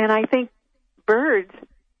 And I think birds,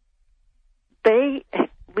 they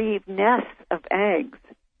leave nests of eggs,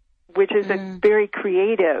 which is a very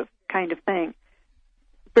creative kind of thing.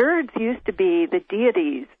 Birds used to be the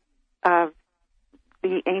deities of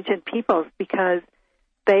the ancient peoples because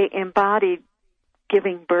they embodied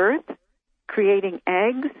giving birth, creating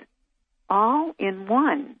eggs, all in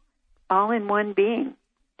one being.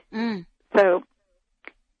 So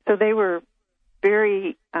they were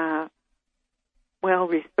very well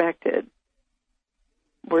respected,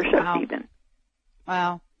 worshipped even.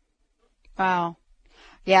 Wow.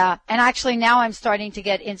 Yeah, and actually now I'm starting to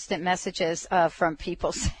get instant messages from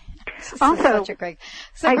people saying also,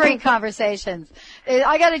 great conversations.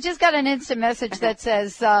 I just got an instant message that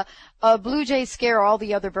says, blue jays scare all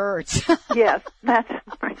the other birds. Yes, that's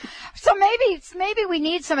right. So maybe we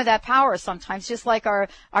need some of that power sometimes, just like our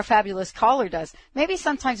fabulous caller does. Maybe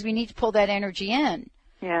sometimes we need to pull that energy in,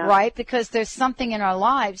 right? Because there's something in our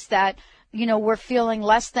lives that, we're feeling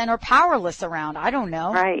less than or powerless around. I don't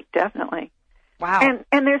know. Right, definitely. Wow.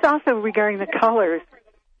 And there's also regarding the colors.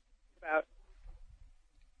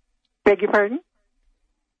 Beg your pardon?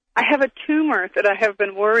 I have a tumor that I have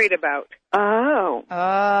been worried about. Oh.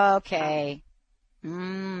 Okay. So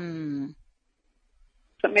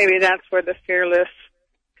maybe that's where the fearless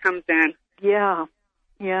comes in. Yeah.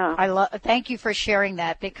 Thank you for sharing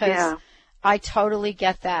that, because I totally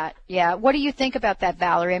get that. Yeah. What do you think about that,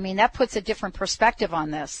 Valerie? I mean, that puts a different perspective on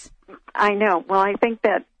this. I know. Well, I think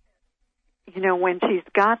that, when she's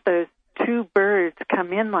got those two birds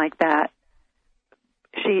come in like that,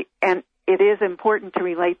 and it is important to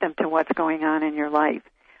relate them to what's going on in your life.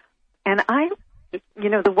 And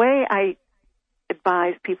the way I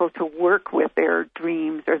advise people to work with their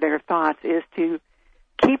dreams or their thoughts is to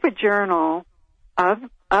keep a journal of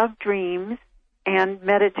dreams and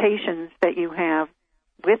meditations that you have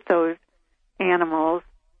with those animals,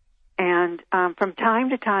 and from time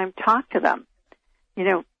to time talk to them.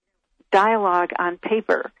 Dialogue on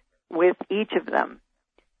paper with each of them.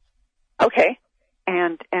 Okay.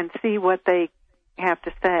 And see what they have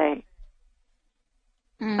to say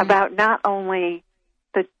about not only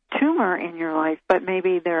the tumor in your life, but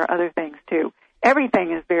maybe there are other things too.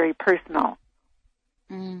 Everything is very personal.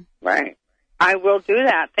 Right. I will do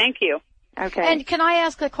that. Thank you. Okay. And can I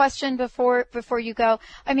ask a question before you go?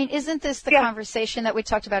 I mean, isn't this the conversation that we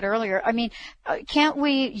talked about earlier? I mean, can't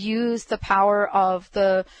we use the power of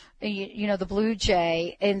the blue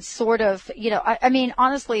jay and sort of, I mean,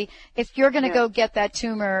 honestly, if you're going to go get that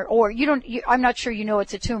tumor, or I'm not sure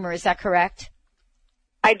it's a tumor. Is that correct?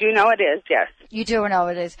 I do know it is, yes. You do know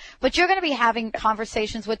it is. But you're going to be having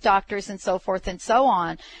conversations with doctors and so forth and so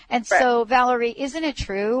on. And so, Valerie, isn't it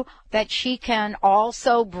true that she can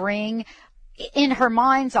also bring, in her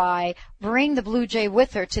mind's eye, bring the blue jay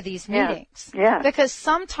with her to these meetings? Yeah. Because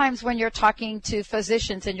sometimes when you're talking to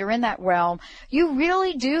physicians and you're in that realm, you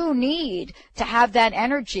really do need to have that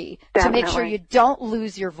energy to make sure you don't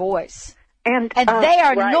lose your voice. And they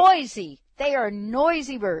are noisy. They are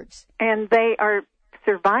noisy birds. And they are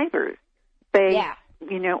survivors. They,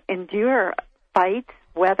 endure fights,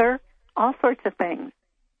 weather, all sorts of things,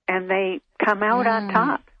 and they come out on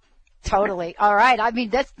top. Totally. All right. I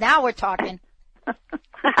mean, now we're talking. Thank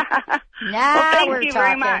you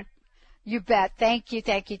very much. You bet. Thank you.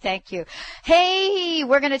 Hey,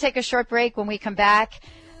 we're going to take a short break. When we come back,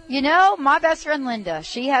 my best friend Linda,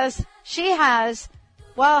 she has,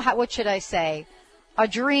 what should I say? A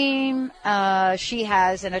dream. She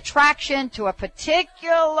has an attraction to a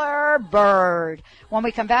particular bird. When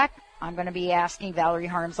we come back, I'm going to be asking Valerie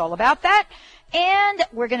Harms all about that. And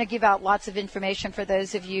we're going to give out lots of information for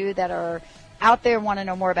those of you that are out there and want to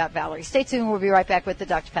know more about Valerie. Stay tuned. We'll be right back with the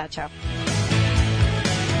Dr. Pat Show.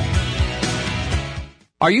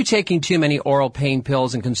 Are you taking too many oral pain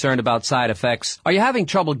pills and concerned about side effects? Are you having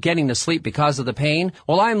trouble getting to sleep because of the pain?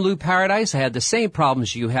 Well, I'm Lou Paradise. I had the same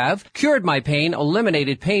problems you have. Cured my pain,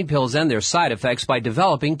 eliminated pain pills and their side effects by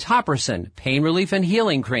developing Topricin, pain relief and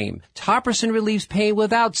healing cream. Topricin relieves pain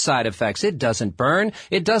without side effects. It doesn't burn,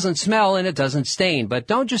 it doesn't smell, and it doesn't stain. But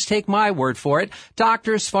don't just take my word for it.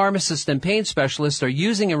 Doctors, pharmacists, and pain specialists are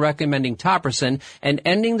using and recommending Topricin and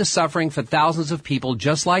ending the suffering for thousands of people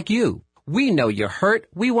just like you. We know you're hurt.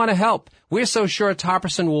 We want to help. We're so sure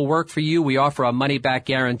Topricin will work for you, we offer a money-back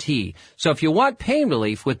guarantee. So if you want pain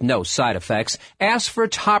relief with no side effects, ask for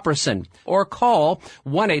Topricin or call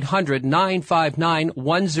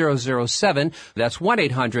 1-800-959-1007. That's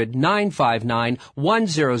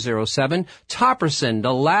 1-800-959-1007. Topricin,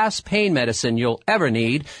 the last pain medicine you'll ever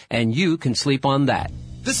need, and you can sleep on that.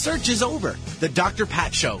 The search is over. The Dr.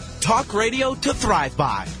 Pat Show, talk radio to thrive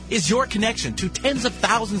by, is your connection to tens of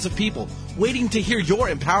thousands of people waiting to hear your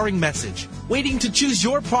empowering message, waiting to choose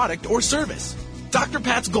your product or service. Dr.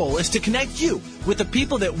 Pat's goal is to connect you with the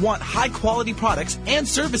people that want high-quality products and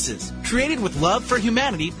services created with love for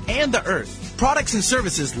humanity and the earth. Products and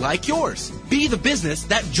services like yours. Be the business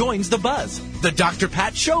that joins the buzz. The Dr.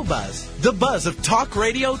 Pat Show buzz. The buzz of talk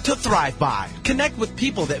radio to thrive by. Connect with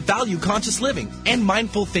people that value conscious living and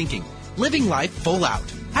mindful thinking. Living life full out.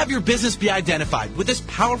 Have your business be identified with this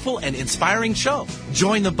powerful and inspiring show.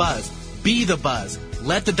 Join the buzz. Be the buzz.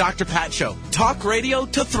 Let the Dr. Pat Show, talk radio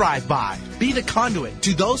to thrive by. Be the conduit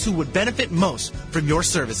to those who would benefit most from your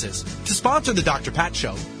services. To sponsor the Dr. Pat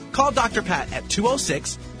Show, call Dr. Pat at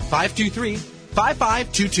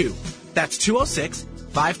 206-523-5522. That's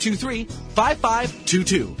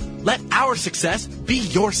 206-523-5522. Let our success be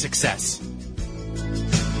your success.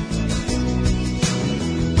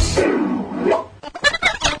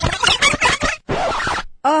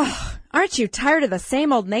 Ugh, aren't you tired of the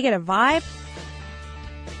same old negative vibe?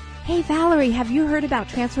 Hey, Valerie, have you heard about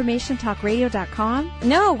TransformationTalkRadio.com?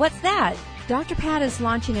 No, what's that? Dr. Pat is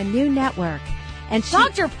launching a new network. And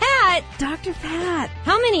Dr. Pat? Dr. Pat.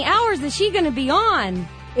 How many hours is she going to be on?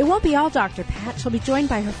 It won't be all Dr. Pat. She'll be joined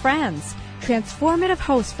by her friends, transformative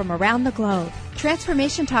hosts from around the globe.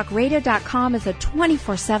 TransformationTalkRadio.com is a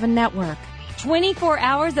 24/7 network. 24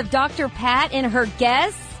 hours of Dr. Pat and her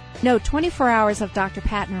guests? No, 24 hours of Dr.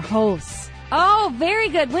 Pat and her hosts. Oh, very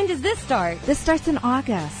good. When does this start? This starts in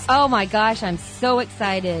August. Oh my gosh, I'm so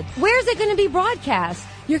excited. Where's it going to be broadcast?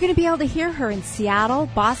 You're going to be able to hear her in Seattle,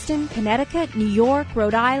 Boston, Connecticut, New York,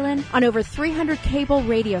 Rhode Island, on over 300 cable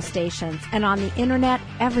radio stations, and on the internet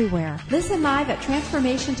everywhere. Listen live at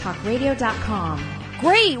TransformationTalkRadio.com.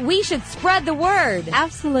 Great, we should spread the word.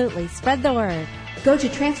 Absolutely, spread the word. Go to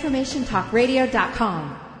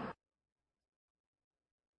TransformationTalkRadio.com.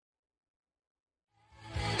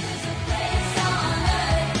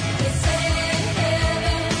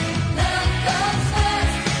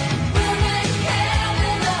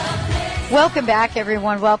 Welcome back,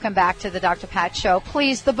 everyone. Welcome back to the Dr. Pat Show.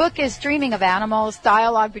 Please, the book is Dreaming of Animals,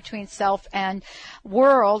 Dialogue Between Self and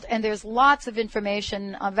World, and there's lots of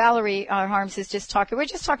information. Valerie Harms is just talking. We're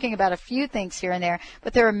just talking about a few things here and there,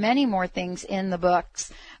 but there are many more things in the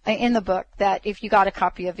books. in the book that if you got a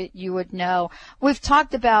copy of it, you would know. We've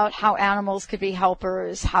talked about how animals could be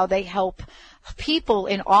helpers, how they help people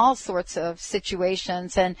in all sorts of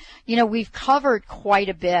situations. And, we've covered quite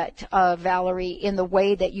a bit, Valerie, in the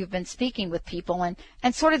way that you've been speaking with people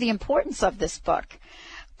and sort of the importance of this book.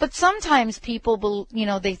 But sometimes people,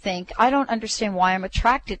 they think, I don't understand why I'm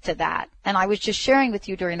attracted to that. And I was just sharing with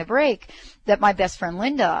you during the break that my best friend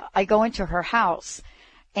Linda, I go into her house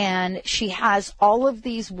and she has all of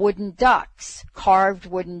these wooden ducks, carved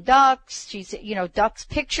wooden ducks. She's, ducks,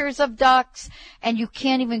 pictures of ducks, and you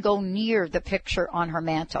can't even go near the picture on her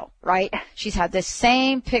mantle, right? She's had the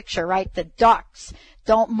same picture, right? The ducks.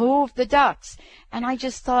 Don't move the ducks. And I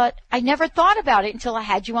just thought, I never thought about it until I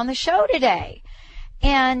had you on the show today.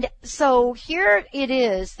 And so here it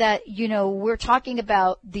is that, we're talking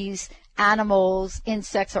about these animals,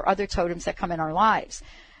 insects, or other totems that come in our lives.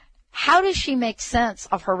 How does she make sense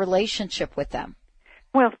of her relationship with them?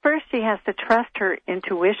 Well, first she has to trust her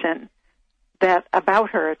intuition about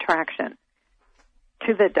her attraction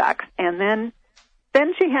to the ducks, and then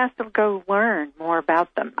she has to go learn more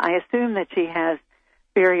about them. I assume that she has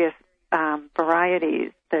various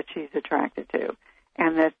varieties that she's attracted to,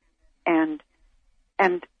 and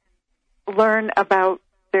learn about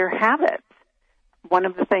their habits. One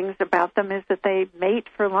of the things about them is that they mate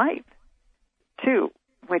for life, too,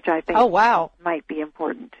 which I think might be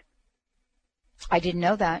important. I didn't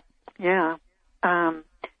know that. Yeah. And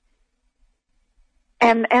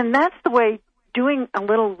that's the way doing a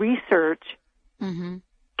little research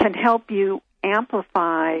can help you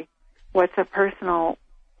amplify what's a personal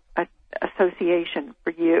association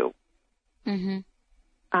for you.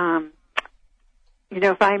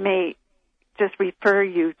 If I may just refer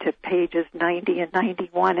you to pages 90 and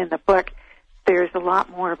 91 in the book, there's a lot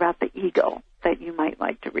more about the eagle that you might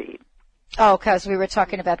like to read. Oh, because we were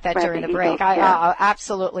talking about that during the break. Eagle, I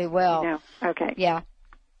absolutely will. Okay. Yeah,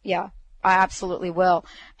 I absolutely will.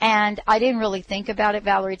 And I didn't really think about it,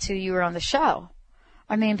 Valerie, till you were on the show.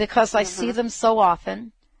 I mean, because I see them so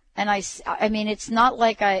often, and I mean, it's not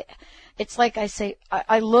like it's like I say,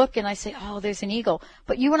 I look and I say, oh, there's an eagle.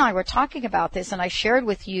 But you and I were talking about this, and I shared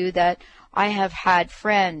with you that I have had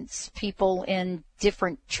friends, people in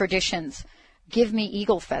different traditions, give me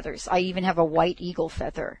eagle feathers. I even have a white eagle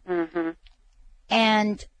feather.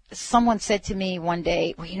 And someone said to me one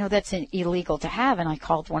day, well, that's illegal to have. And I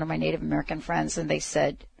called one of my Native American friends, and they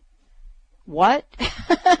said, what?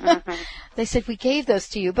 They said, we gave those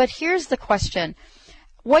to you. But here's the question.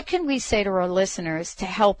 What can we say to our listeners to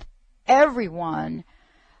help everyone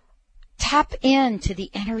tap into the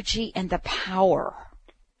energy and the power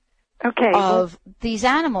of these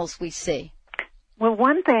animals we see? Well,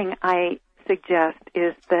 one thing I suggest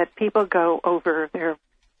is that people go over their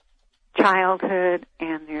childhood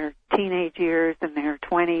and their teenage years and their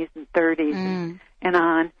 20s and 30s and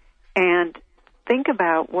on, and think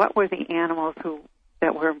about what were the animals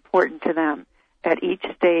that were important to them at each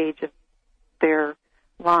stage of their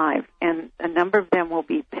lives. And a number of them will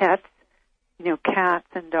be pets, cats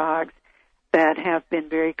and dogs that have been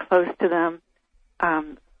very close to them,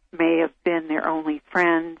 may have been their only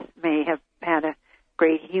friends, may have had a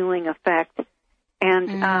great healing effect,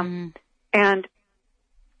 and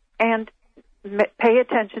pay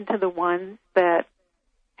attention to the ones that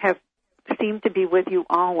have seemed to be with you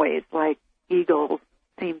always, like eagles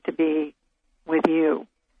seem to be with you.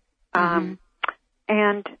 And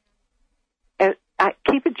I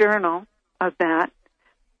keep a journal of that.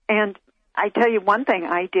 And I tell you one thing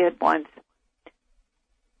I did once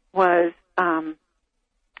was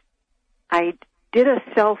I did a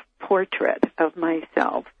self-portrait of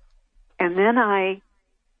myself, and then I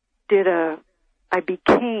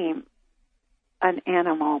became an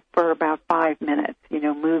animal for about 5 minutes,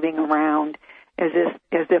 moving around as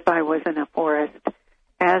if I was in a forest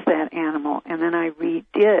as that animal. And then I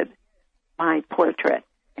redid my portrait,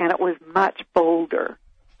 and it was much bolder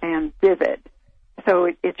and vivid. So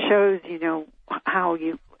it shows, how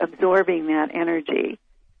you absorbing that energy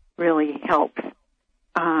really helps.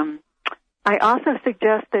 I also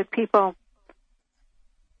suggest that people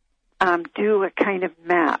do a kind of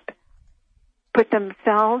map, put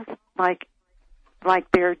themselves like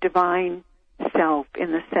their divine self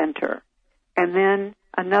in the center, and then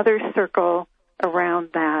another circle around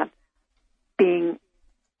that being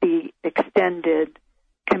the extended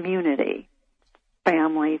community,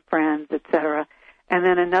 family, friends, etc., and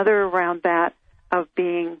then another around that of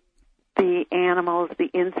being the animals, the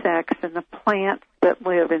insects, and the plants that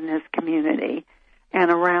live in this community,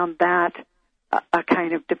 and around that a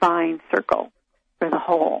kind of divine circle for the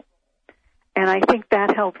whole. And I think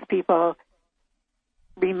that helps people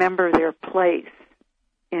remember their place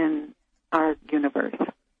in our universe.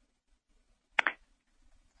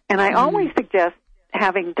 And I always suggest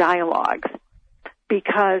having dialogues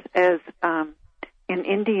because, as an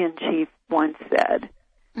Indian chief once said,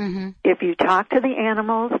 if you talk to the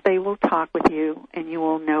animals, they will talk with you and you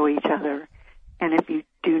will know each other. And if you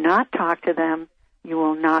do not talk to them, you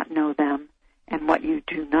will not know them. And what you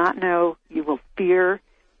do not know, you will fear.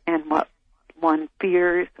 And what one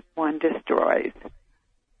fears, one destroys.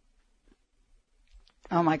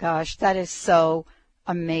 Oh, my gosh. That is so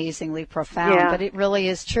amazingly profound, but it really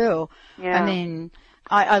is true. Yeah. I mean,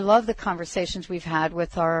 I love the conversations we've had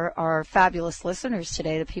with our fabulous listeners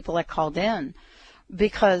today, the people that called in,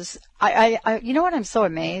 because I you know what I'm so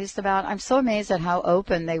amazed about? I'm so amazed at how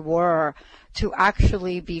open they were to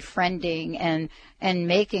actually befriending and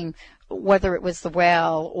making, whether it was the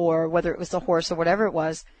whale or whether it was the horse or whatever it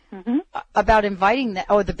was, about inviting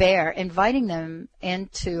the bear, inviting them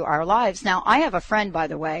into our lives. Now, I have a friend, by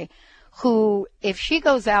the way, who, if she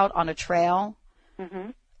goes out on a trail,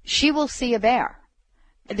 she will see a bear.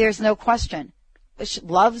 There's no question. She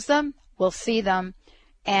loves them, will see them,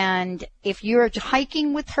 and if you're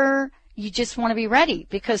hiking with her, you just want to be ready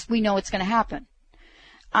because we know it's going to happen.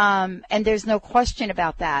 And there's no question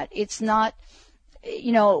about that. It's not,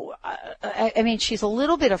 you know, I mean, she's a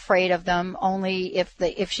little bit afraid of them only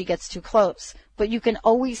if she gets too close, but you can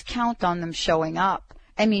always count on them showing up.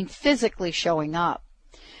 I mean, physically showing up.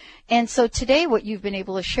 And so today what you've been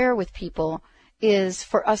able to share with people is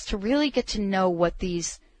for us to really get to know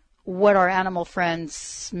what our animal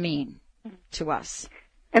friends mean to us.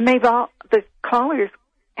 And the callers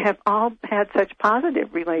have all had such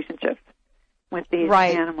positive relationships with these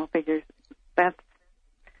animal figures. That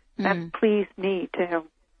pleased me too.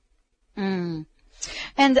 And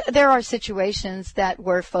there are situations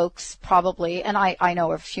where folks probably, and I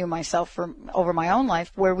know a few myself from over my own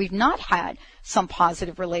life, where we've not had some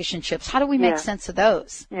positive relationships. How do we make sense of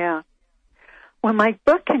those? Yeah. Well, my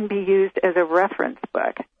book can be used as a reference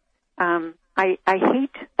book. I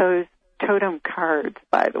hate those totem cards,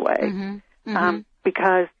 by the way,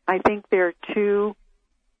 because I think they're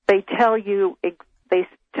they tell you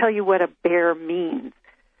what a bear means,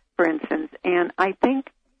 for instance, and I think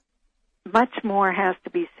much more has to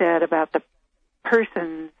be said about the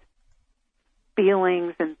person's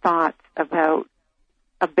feelings and thoughts about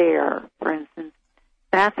a bear, for instance.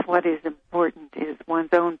 That's what is important, is one's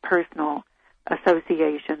own personal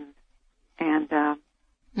associations and,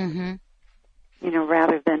 you know,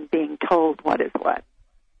 rather than being told what is what.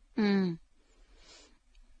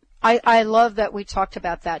 I love that we talked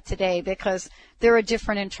about that today because there are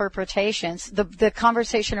different interpretations. The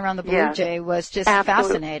conversation around the blue jay was just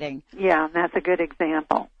fascinating. Yeah, that's a good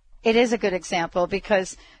example. It is a good example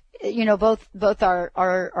because, you know, both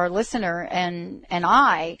our listener and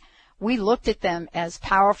I, we looked at them as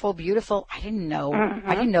powerful, beautiful. I didn't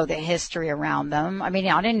know the history around them. I mean,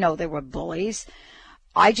 I didn't know they were bullies.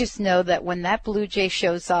 I just know that when that blue jay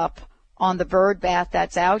shows up on the bird bath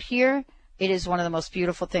that's out here, it is one of the most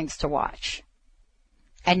beautiful things to watch.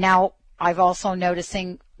 And now I've also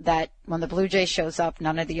noticing that when the blue jay shows up,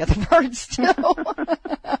 none of the other birds do.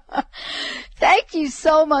 Thank you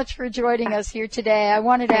so much for joining us here today. I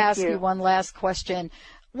wanted to ask you one last question.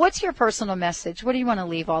 What's your personal message? What do you want to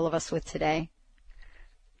leave all of us with today?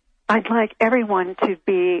 I'd like everyone to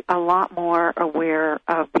be a lot more aware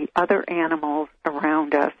of the other animals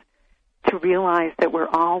around us, to realize that we're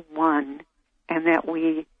all one and that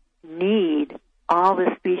we need all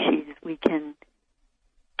the species we can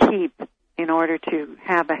keep in order to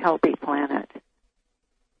have a healthy planet.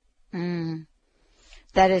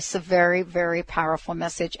 That is a very, very powerful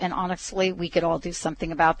message, and honestly, we could all do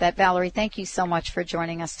something about that. Valerie, thank you so much for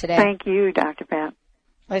joining us today. Thank you, Dr. Pat.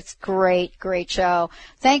 It's great, great show.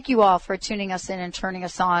 Thank you all for tuning us in and turning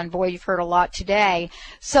us on. Boy, you've heard a lot today.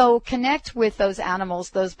 So connect with those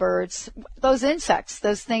animals, those birds, those insects,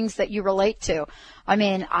 those things that you relate to. I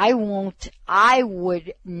mean, I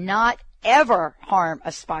would not ever harm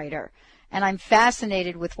a spider. And I'm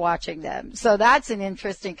fascinated with watching them. So that's an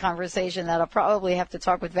interesting conversation that I'll probably have to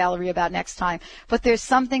talk with Valerie about next time. But there's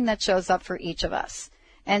something that shows up for each of us.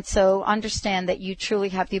 And so understand that you truly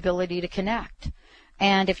have the ability to connect.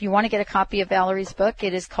 And if you want to get a copy of Valerie's book,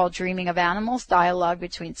 it is called Dreaming of Animals, Dialogue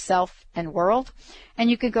Between Self and World. And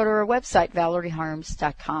you can go to her website,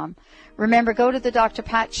 valerieharms.com. Remember, go to the Dr.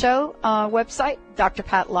 Pat Show website,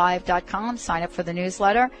 drpatlive.com, sign up for the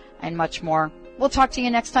newsletter, and much more. We'll talk to you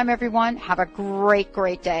next time, everyone. Have a great,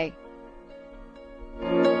 great day.